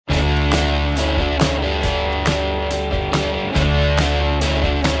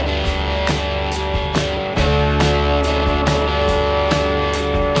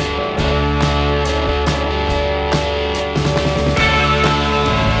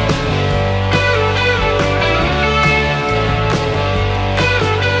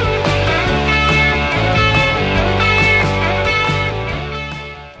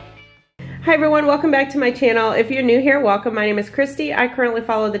back to my channel. If you're new here, welcome. My name is Christy. I currently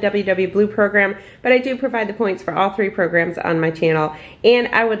follow the WW Blue program, but I do provide the points for all 3 programs on my channel, and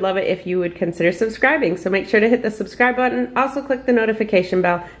I would love it if you would consider subscribing. So make sure to hit the subscribe button. Also click the notification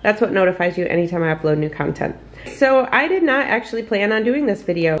bell. That's what notifies you anytime I upload new content. So I did not actually plan on doing this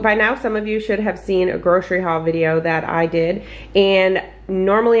video. By now, some of you should have seen a grocery haul video that I did, and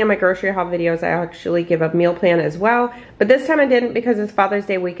normally on my grocery haul videos I actually give a meal plan as well, but this time I didn't because it's Father's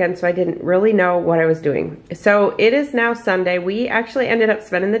Day weekend, so I didn't really know what I was doing. So it is now Sunday. We actually ended up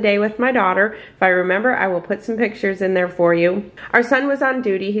spending the day with my daughter. If I remember, I will put some pictures in there for you. Our son was on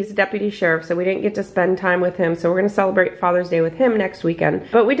duty. He's a deputy sheriff, so we didn't get to spend time with him, so we're going to celebrate Father's Day with him next weekend.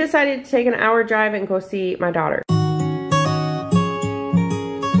 But we decided to take an hour drive and go see my daughter.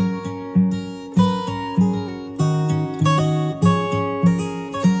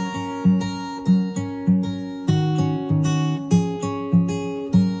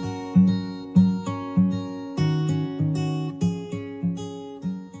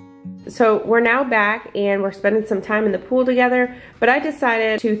 So we're now back and we're spending some time in the pool together, but I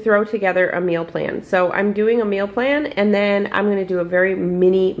decided to throw together a meal plan. So I'm doing a meal plan, and then I'm gonna do a very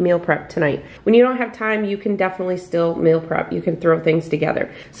mini meal prep tonight. When you don't have time, you can definitely still meal prep. You can throw things together.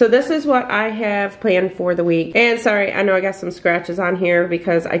 So this is what I have planned for the week. And sorry, I know I got some scratches on here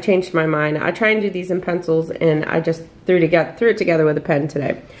because I changed my mind. I try and do these in pencils, and I just threw it together with a pen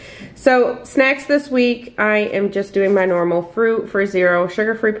today. So snacks this week, I am just doing my normal fruit for 0,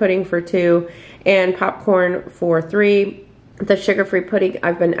 sugar-free pudding for 2, and popcorn for 3. The sugar-free pudding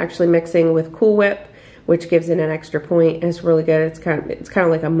I've been actually mixing with Cool Whip, which gives it an extra point, and it's really good. It's kind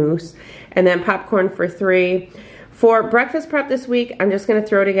of like a mousse. And then popcorn for 3. For breakfast prep this week, I'm just gonna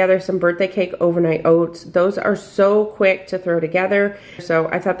throw together some birthday cake overnight oats. Those are so quick to throw together, so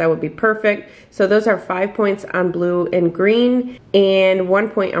I thought that would be perfect. So those are 5 points on blue and green, and 1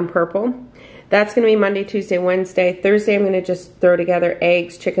 point on purple. That's gonna be Monday, Tuesday, Wednesday. Thursday, I'm gonna just throw together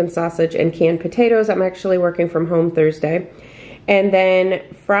eggs, chicken sausage, and canned potatoes. I'm actually working from home Thursday. And then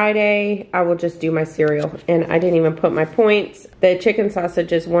Friday, I will just do my cereal. And I didn't even put my points. The chicken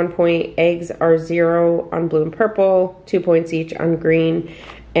sausage is 1 point, eggs are 0 on blue and purple, 2 points each on green,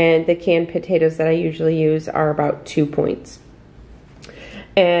 and the canned potatoes that I usually use are about 2 points.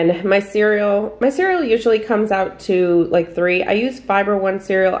 And my cereal usually comes out to like 3. I use Fiber One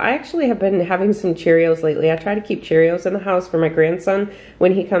cereal. I actually have been having some Cheerios lately. I try to keep Cheerios in the house for my grandson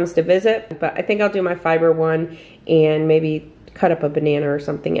when he comes to visit, but I think I'll do my Fiber One and maybe cut up a banana or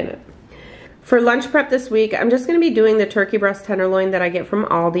something in it. For lunch prep this week, I'm just going to be doing the turkey breast tenderloin that I get from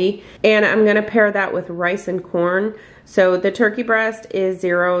Aldi, and I'm going to pair that with rice and corn. So the turkey breast is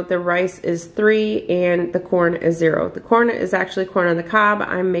 0, the rice is 3, and the corn is 0. The corn is actually corn on the cob.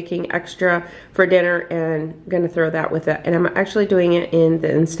 I'm making extra for dinner and going to throw that with it, and I'm actually doing it in the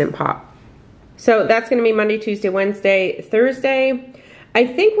Instant Pot. So that's going to be Monday, Tuesday, Wednesday. Thursday, I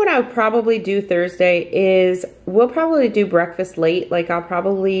think what I'll probably do Thursday is we'll probably do breakfast late. Like I'll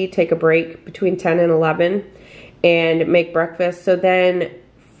probably take a break between 10 and 11 and make breakfast. So then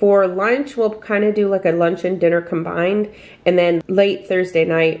for lunch, we'll kind of do like a lunch and dinner combined. And then late Thursday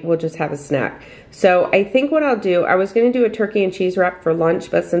night, we'll just have a snack. So I think what I'll do, I was going to do a turkey and cheese wrap for lunch,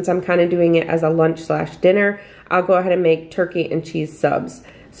 but since I'm kind of doing it as a lunch/dinner, I'll go ahead and make turkey and cheese subs.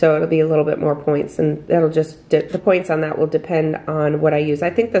 So it'll be a little bit more points, and that'll just, the points on that will depend on what I use. I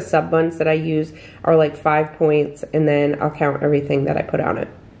think the sub buns that I use are like 5 points, and then I'll count everything that I put on it.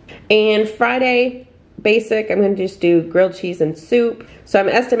 And Friday, basic, I'm going to just do grilled cheese and soup. So I'm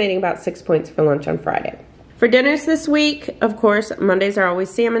estimating about 6 points for lunch on Friday. For dinners this week, of course, Mondays are always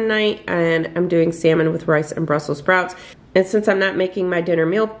salmon night, and I'm doing salmon with rice and Brussels sprouts. And since I'm not making my dinner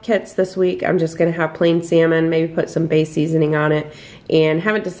meal kits this week, I'm just gonna have plain salmon, maybe put some base seasoning on it, and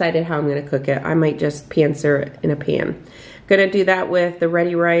haven't decided how I'm gonna cook it. I might just pan-sear it in a pan. Gonna do that with the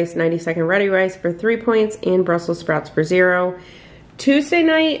ready rice, 90-second ready rice for 3 points, and Brussels sprouts for 0. Tuesday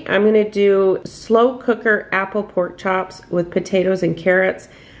night, I'm gonna do slow cooker apple pork chops with potatoes and carrots.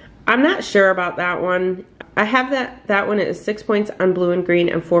 I'm not sure about that one. I have that one is 6 points on blue and green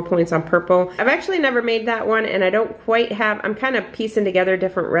and 4 points on purple. I've actually never made that one, and I don't quite have, I'm kind of piecing together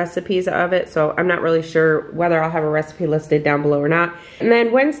different recipes of it, so I'm not really sure whether I'll have a recipe listed down below or not. And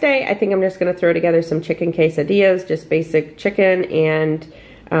then Wednesday, I think I'm just gonna throw together some chicken quesadillas, just basic chicken and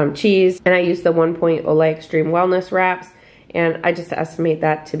cheese. And I use the 1 point Olay Extreme Wellness wraps, and I just estimate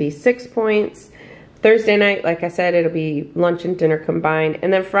that to be 6 points. Thursday night, like I said, it'll be lunch and dinner combined.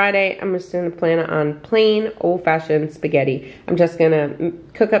 And then Friday, I'm just gonna plan on plain old-fashioned spaghetti. I'm just gonna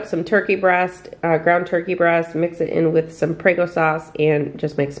cook up some turkey breast, ground turkey breast, mix it in with some Prego sauce, and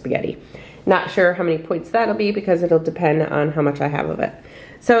just make spaghetti. Not sure how many points that'll be because it'll depend on how much I have of it.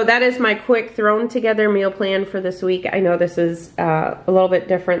 So that is my quick thrown together meal plan for this week. I know this is a little bit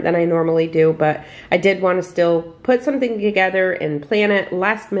different than I normally do, but I did want to still put something together and plan it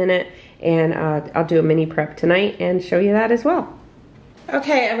last minute, and I'll do a mini prep tonight and show you that as well.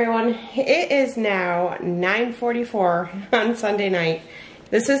 Okay everyone, it is now 9:44 on Sunday night.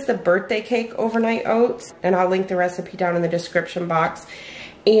 This is the birthday cake overnight oats, and I'll link the recipe down in the description box.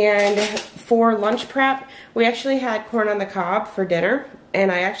 And for lunch prep, we actually had corn on the cob for dinner,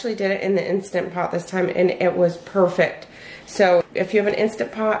 and I actually did it in the Instant Pot this time, and it was perfect. So if you have an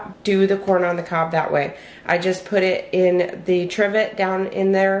Instant Pot, do the corn on the cob that way. I just put it in the trivet down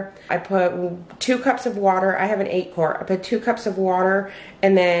in there. I put 2 cups of water. I have an 8-quart. I put 2 cups of water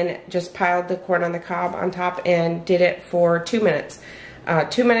and then just piled the corn on the cob on top and did it for 2 minutes.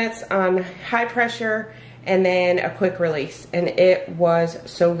 2 minutes on high pressure and then a quick release, and it was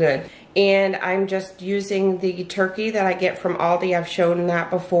so good. And I'm just using the turkey that I get from Aldi. I've shown that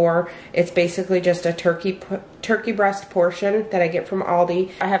before. It's basically just a turkey breast portion that I get from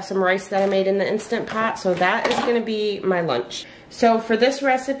Aldi. I have some rice that I made in the Instant Pot, so that is going to be my lunch. So for this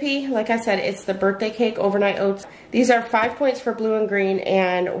recipe, like I said, it's the birthday cake overnight oats. These are 5 points for blue and green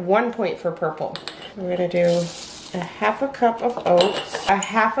and 1 point for purple. We're going to do a 1/2 cup of oats, a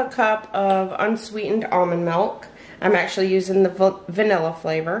 1/2 cup of unsweetened almond milk. I'm actually using the vanilla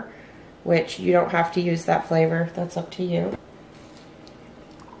flavor, which you don't have to use that flavor, that's up to you.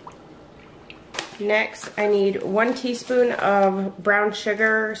 Next, I need 1 teaspoon of brown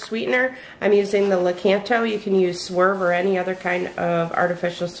sugar sweetener. I'm using the Lakanto. You can use Swerve or any other kind of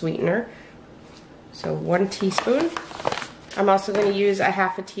artificial sweetener. So 1 teaspoon. I'm also going to use a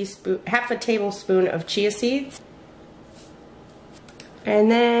half a tablespoon of chia seeds.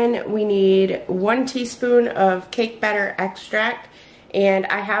 And then we need 1 teaspoon of cake batter extract. And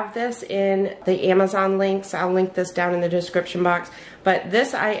I have this in the Amazon links. I'll link this down in the description box. But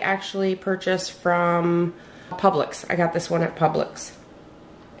this I actually purchased from Publix. I got this one at Publix.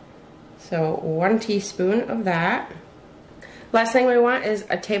 So 1 teaspoon of that. Last thing we want is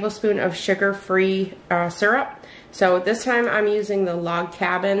a tablespoon of sugar-free syrup. So this time I'm using the Log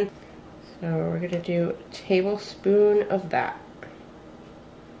Cabin. So we're going to do a tablespoon of that.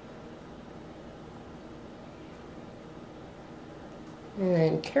 And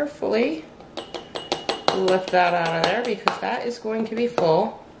then carefully lift that out of there because that is going to be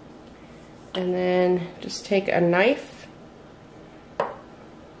full. And then just take a knife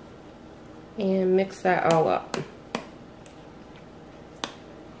and mix that all up.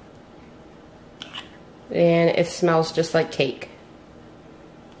 And it smells just like cake.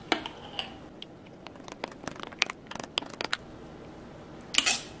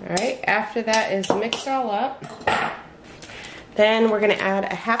 Alright, after that is mixed all up, then we're going to add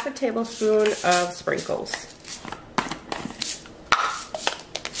a 1/2 tablespoon of sprinkles.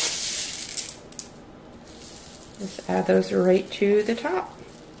 Just add those right to the top.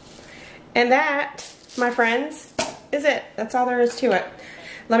 And that, my friends, is it. That's all there is to it.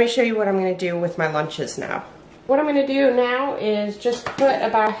 Let me show you what I'm going to do with my lunches now. What I'm going to do now is just put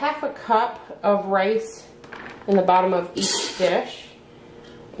about 1/2 cup of rice in the bottom of each dish.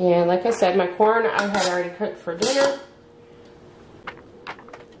 And like I said, my corn I had already cooked for dinner.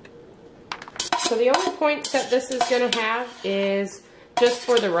 So the only points that this is going to have is just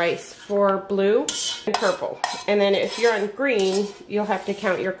for the rice, for blue and purple. And then if you're on green, you'll have to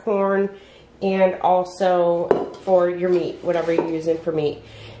count your corn and also for your meat, whatever you're using for meat.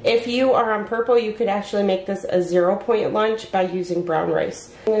 If you are on purple, you could actually make this a 0-point lunch by using brown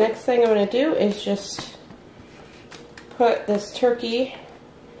rice. And the next thing I'm going to do is just put this turkey.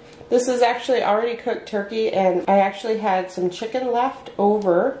 This is actually already cooked turkey, and I actually had some chicken left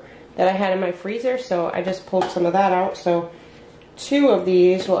over that I had in my freezer, so I just pulled some of that out. So 2 of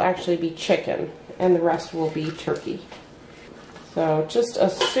these will actually be chicken and the rest will be turkey. So just a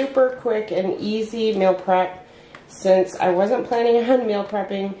super quick and easy meal prep since I wasn't planning on meal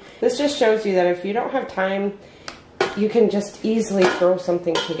prepping. This just shows you that if you don't have time, you can just easily throw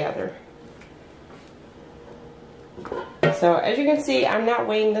something together. So as you can see, I'm not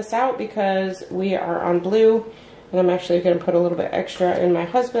weighing this out because we are on blue. And I'm actually going to put a little bit extra in my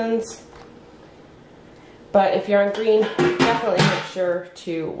husband's. But if you're on green, definitely make sure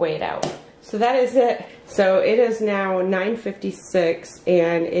to weigh it out. So that is it. So it is now 9:56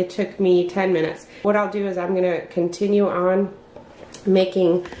 and it took me 10 minutes. What I'll do is I'm going to continue on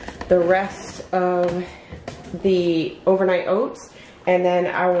making the rest of the overnight oats. And then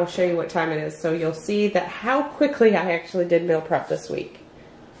I will show you what time it is. So you'll see that how quickly I actually did meal prep this week.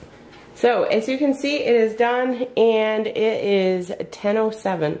 So as you can see, it is done and it is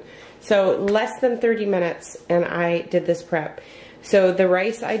 10:07. So less than 30 minutes and I did this prep. So the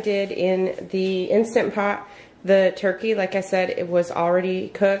rice I did in the Instant Pot. The turkey, like I said, it was already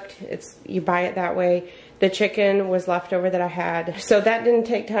cooked. You buy it that way. The chicken was leftover that I had. So that didn't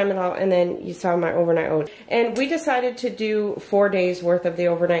take time at all. And then you saw my overnight oats. And we decided to do 4 days worth of the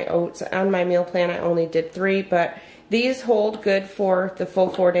overnight oats. On my meal plan, I only did 3, but these hold good for the full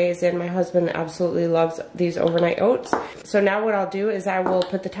 4 days, and my husband absolutely loves these overnight oats. So now what I'll do is I will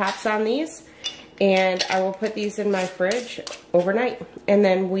put the tops on these, and I will put these in my fridge overnight. And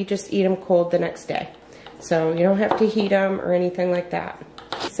then we just eat them cold the next day. So you don't have to heat them or anything like that.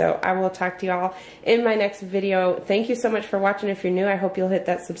 So I will talk to y'all in my next video. Thank you so much for watching. If you're new, I hope you'll hit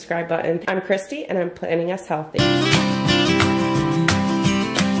that subscribe button. I'm Christy, and I'm planning us healthy.